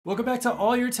Welcome back to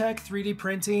All Your Tech 3D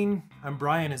Printing. I'm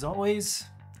Brian as always,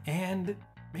 and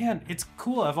man, it's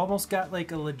cool. I've almost got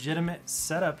like a legitimate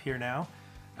setup here now.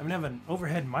 I have an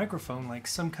overhead microphone like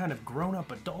some kind of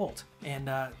grown-up adult, and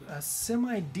a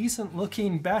semi-decent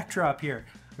looking backdrop here.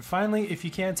 But finally, if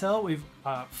you can't tell, we've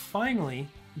finally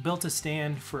built a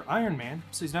stand for Iron Man,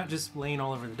 so he's not just laying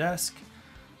all over the desk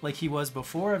like he was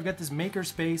before. I've got this maker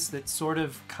space that's sort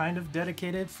of kind of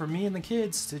dedicated for me and the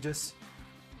kids to just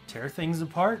tear things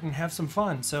apart and have some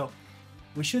fun. So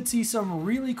we should see some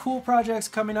really cool projects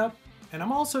coming up, and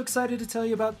I'm also excited to tell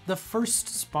you about the first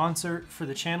sponsor for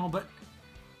the channel, but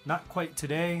not quite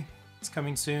today. It's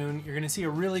coming soon. You're gonna see a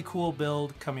really cool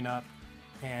build coming up,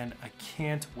 and I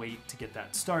can't wait to get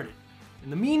that started. In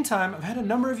the meantime, I've had a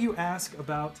number of you ask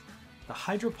about the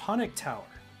hydroponic tower,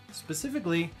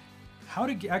 specifically how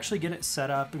to actually get it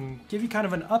set up and give you kind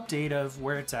of an update of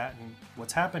where it's at and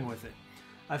what's happened with it.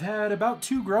 I've had about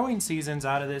 2 growing seasons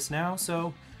out of this now,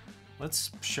 so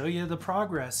let's show you the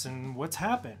progress and what's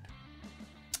happened.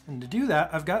 And to do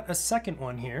that, I've got a second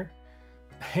one here,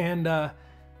 and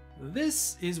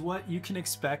this is what you can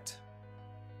expect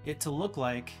it to look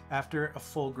like after a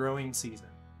full growing season.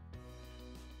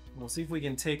 We'll see if we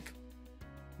can take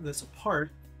this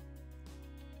apart.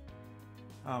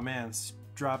 Oh man, it's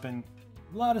dropping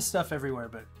a lot of stuff everywhere,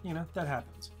 but you know, that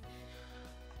happens.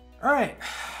 All right.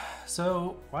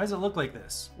 So why does it look like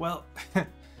this? Well,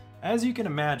 as you can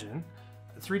imagine,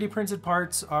 3D printed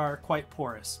parts are quite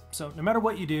porous. So no matter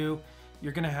what you do,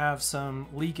 you're gonna have some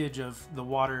leakage of the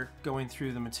water going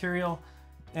through the material.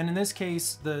 And in this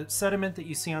case, the sediment that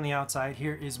you see on the outside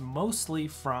here is mostly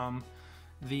from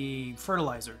the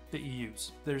fertilizer that you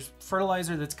use. There's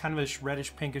fertilizer that's kind of a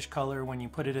reddish pinkish color when you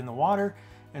put it in the water.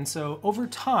 And so over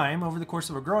time, over the course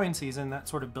of a growing season, that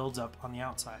sort of builds up on the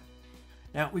outside.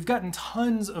 Now, we've gotten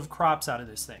tons of crops out of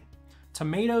this thing.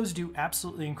 Tomatoes do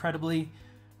absolutely incredibly.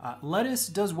 Lettuce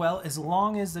does well as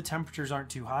long as the temperatures aren't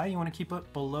too high. You want to keep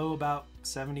it below about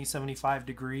 70, 75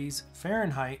 degrees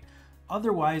Fahrenheit.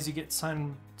 Otherwise, you get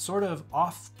some sort of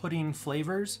off-putting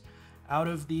flavors out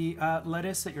of the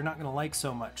lettuce that you're not going to like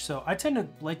so much. So I tend to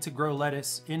like to grow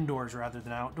lettuce indoors rather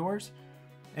than outdoors.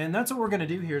 And that's what we're going to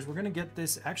do here is we're going to get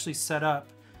this actually set up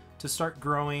to start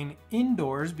growing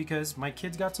indoors because my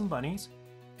kids got some bunnies,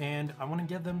 and I want to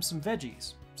give them some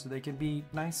veggies so they can be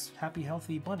nice, happy,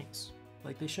 healthy bunnies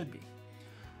like they should be.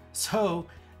 So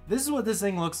this is what this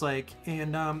thing looks like,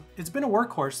 and it's been a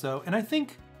workhorse though, and I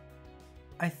think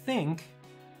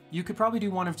you could probably do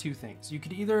one of two things. You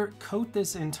could either coat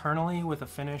this internally with a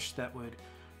finish that would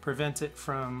prevent it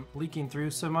from leaking through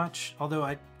so much, although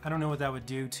I don't know what that would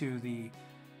do to the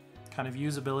kind of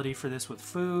usability for this with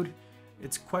food.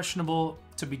 It's questionable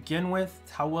to begin with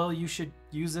how well you should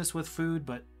use this with food,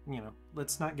 but you know,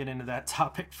 let's not get into that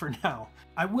topic for now.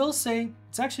 I will say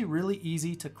it's actually really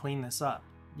easy to clean this up.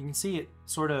 You can see it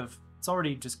it's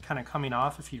already just kind of coming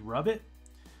off if you rub it.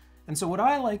 And so what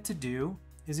I like to do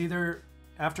is either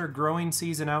after a growing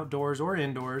season outdoors or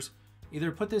indoors,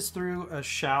 either put this through a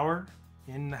shower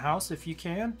in the house if you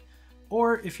can,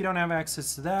 or if you don't have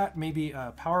access to that, maybe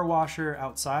a power washer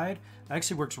outside. That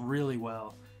actually works really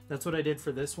well. That's what I did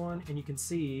for this one, and you can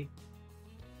see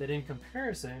that in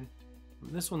comparison,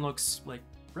 this one looks like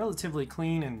relatively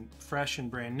clean and fresh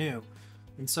and brand new.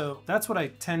 And so that's what I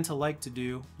tend to like to do.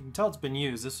 You can tell it's been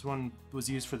used. This one was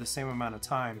used for the same amount of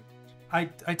time. I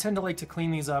tend to like to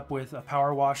clean these up with a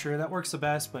power washer. That works the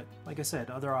best, but like I said,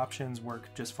 other options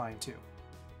work just fine too.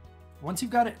 Once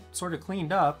you've got it sort of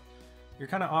cleaned up, you're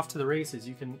kind of off to the races.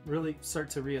 You can really start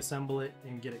to reassemble it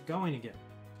and get it going again.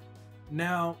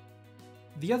 Now,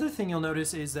 the other thing you'll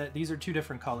notice is that these are 2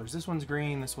 different colors. This one's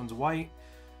green, this one's white.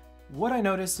 What I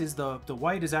noticed is the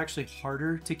white is actually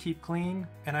harder to keep clean.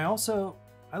 And I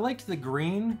liked the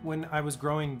green when I was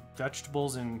growing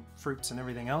vegetables and fruits and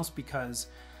everything else because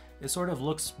it sort of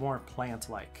looks more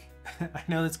plant-like. I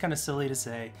know that's kind of silly to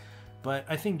say, but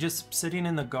I think just sitting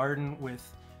in the garden with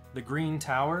the green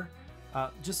tower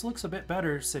just looks a bit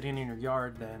better sitting in your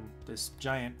yard than this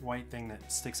giant white thing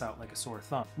that sticks out like a sore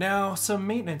thumb. Now, some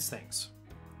maintenance things.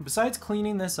 Besides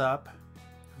cleaning this up,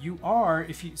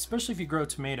 especially if you grow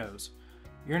tomatoes,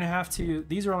 you're gonna have to,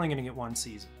 these are only gonna get one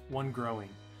season, one growing.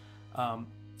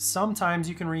 Sometimes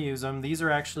you can reuse them. These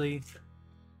are actually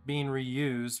being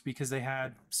reused because they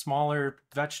had smaller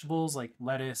vegetables like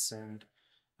lettuce and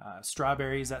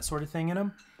strawberries, that sort of thing in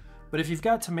them. But if you've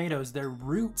got tomatoes, their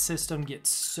root system gets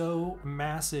so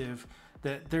massive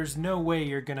that there's no way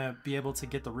you're gonna be able to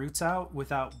get the roots out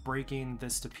without breaking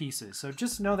this to pieces. So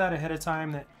just know that ahead of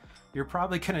time that you're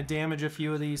probably gonna damage a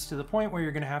few of these to the point where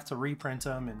you're gonna have to reprint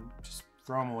them and just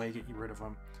throw them away, get rid of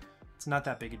them. It's not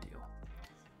that big a deal.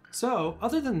 So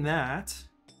other than that,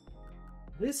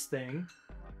 this thing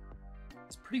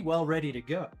is pretty well ready to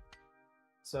go.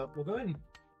 So we'll go ahead and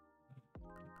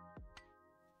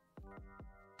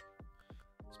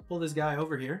pull this guy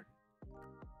over here.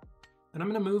 And I'm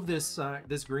gonna move this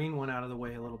this green one out of the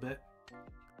way a little bit.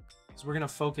 So we're gonna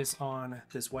focus on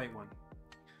this white one.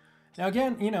 Now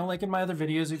again, you know, like in my other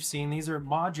videos we've seen, these are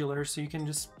modular, so you can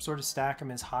just sort of stack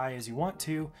them as high as you want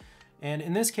to. And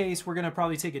in this case, we're gonna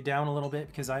probably take it down a little bit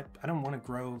because I don't wanna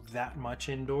grow that much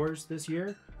indoors this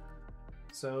year.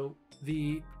 So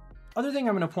the other thing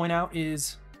I'm gonna point out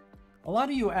is a lot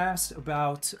of you asked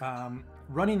about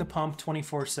running the pump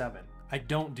 24/7. I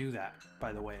don't do that,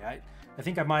 by the way. I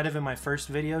think I might have in my first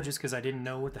video just because I didn't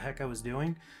know what the heck I was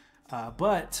doing.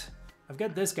 But I've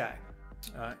got this guy.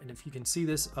 And if you can see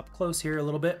this up close here a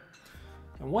little bit.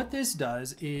 And what this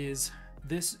does is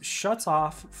this shuts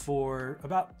off for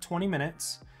about 20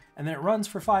 minutes and then it runs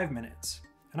for 5 minutes.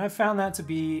 And I found that to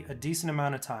be a decent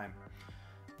amount of time.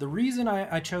 The reason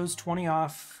I chose 20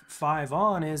 off, 5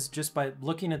 on is just by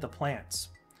looking at the plants.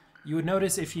 You would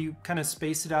notice if you kind of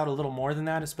space it out a little more than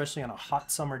that, especially on a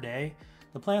hot summer day,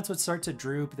 the plants would start to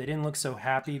droop. They didn't look so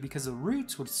happy because the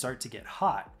roots would start to get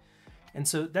hot. And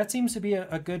so that seems to be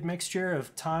a good mixture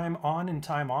of time on and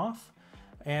time off.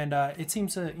 And it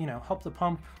seems to, you know, help the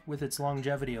pump with its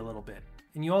longevity a little bit.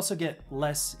 And you also get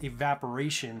less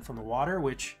evaporation from the water,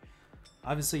 which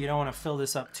obviously you don't want to fill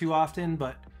this up too often,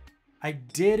 but I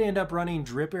did end up running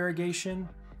drip irrigation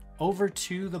over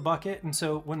to the bucket. And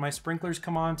so when my sprinklers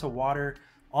come on to water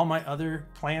all my other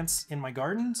plants in my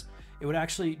gardens, it would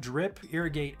actually drip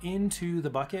irrigate into the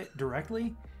bucket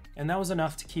directly. And that was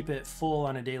enough to keep it full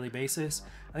on a daily basis.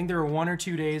 I think there were 1 or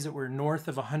 2 days that were north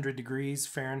of 100 degrees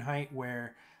Fahrenheit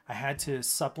where I had to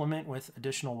supplement with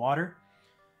additional water.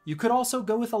 You could also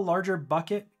go with a larger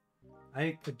bucket.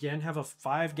 I, again, have a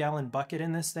 5-gallon bucket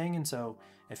in this thing. And so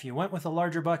if you went with a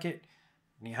larger bucket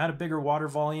and you had a bigger water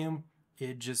volume,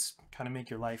 it'd just kind of make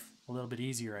your life a little bit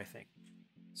easier, I think.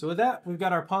 So with that, we've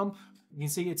got our pump. You can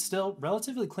see it's still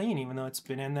relatively clean, even though it's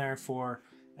been in there for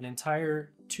an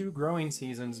entire 2 growing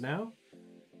seasons now.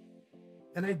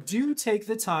 And I do take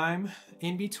the time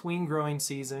in between growing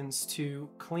seasons to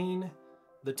clean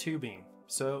the tubing.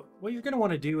 So what you're going to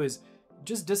want to do is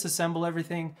just disassemble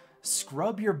everything,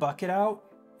 scrub your bucket out,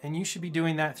 and you should be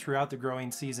doing that throughout the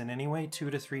growing season anyway, 2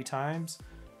 to 3 times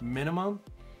minimum,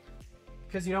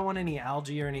 because you don't want any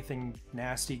algae or anything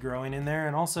nasty growing in there.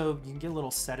 And also you can get a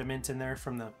little sediment in there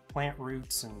from the plant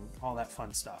roots and all that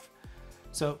fun stuff.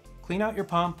 So clean out your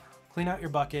pump, clean out your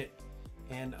bucket,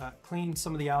 and clean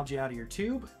some of the algae out of your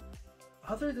tube.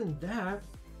 Other than that,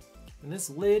 and this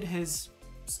lid has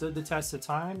stood the test of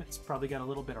time. It's probably got a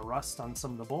little bit of rust on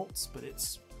some of the bolts, but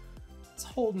it's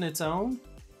holding its own.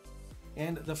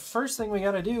 And the first thing we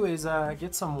gotta do is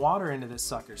get some water into this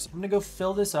sucker. So I'm gonna go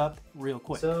fill this up real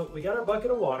quick. So we got our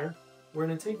bucket of water. We're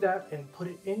gonna take that and put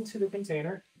it into the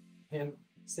container. And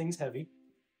this thing's heavy.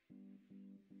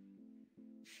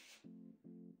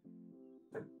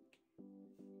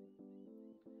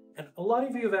 And a lot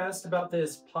of you have asked about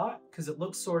this pot because it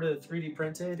looks sort of 3D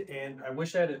printed, and I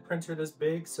wish I had a printer this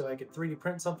big so I could 3D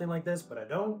print something like this, but I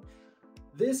don't.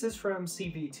 This is from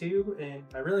CV2 and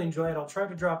I really enjoy it. I'll try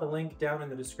to drop a link down in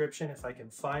the description if I can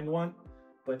find one,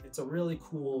 but it's a really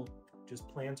cool just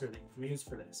planter that you can use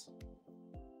for this.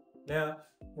 Now,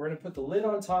 we're gonna put the lid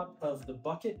on top of the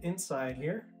bucket inside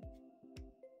here.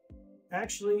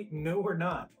 Actually, no, we're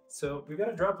not. So we've got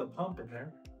to drop the pump in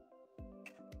there.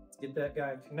 Get that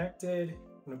guy connected.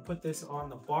 I'm going to put this on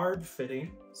the barb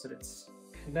fitting so that it's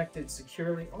connected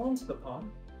securely onto the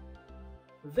pump.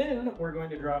 Then we're going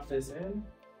to drop this in.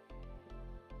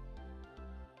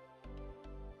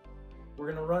 We're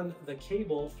going to run the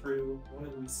cable through one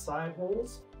of these side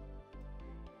holes.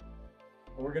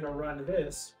 And we're going to run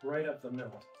this right up the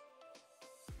middle.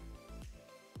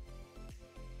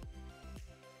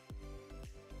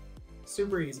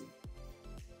 Super easy.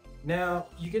 Now,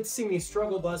 you get to see me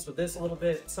struggle bust with this a little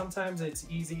bit. Sometimes it's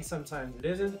easy, sometimes it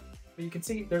isn't. But you can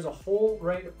see there's a hole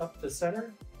right up the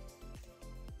center.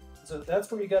 So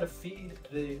that's where you got to feed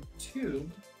the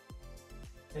tube.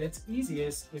 And it's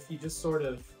easiest if you just sort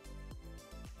of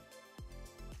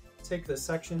take the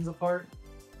sections apart.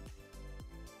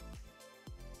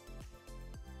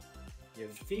 You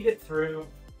feed it through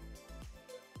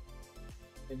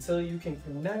until you can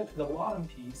connect the bottom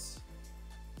piece.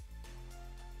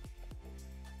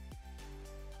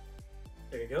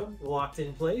 There you go, locked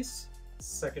in place.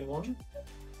 Second one.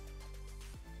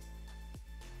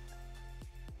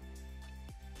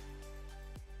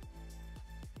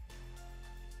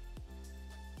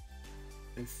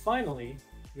 And finally,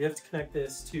 you have to connect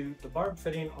this to the barb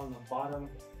fitting on the bottom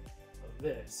of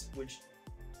this, which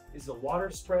is a water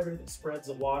spreader that spreads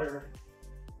the water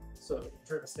so it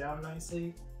drips down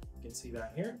nicely. You can see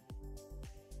that here.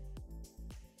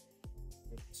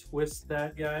 Twist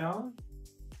that guy on.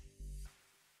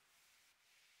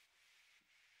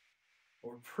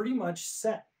 We're pretty much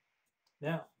set.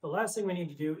 Now, the last thing we need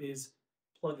to do is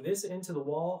plug this into the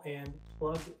wall and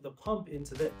plug the pump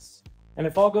into this. And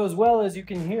if all goes well, as you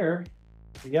can hear,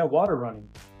 we got water running.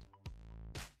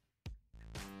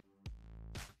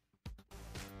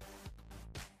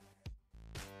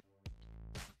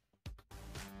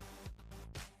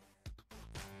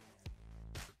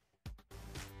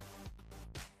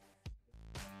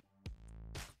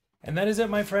 And that is it,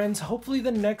 my friends. Hopefully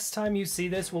the next time you see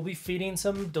this, we'll be feeding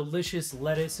some delicious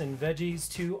lettuce and veggies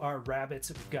to our rabbits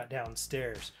that we've got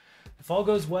downstairs. If all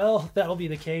goes well, that'll be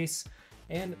the case.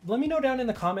 And let me know down in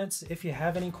the comments if you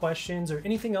have any questions or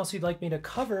anything else you'd like me to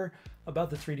cover about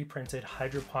the 3D printed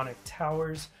hydroponic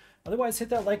towers. Otherwise, hit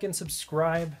that like and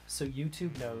subscribe so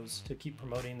YouTube knows to keep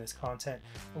promoting this content.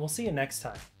 And we'll see you next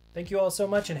time. Thank you all so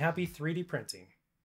much and happy 3D printing.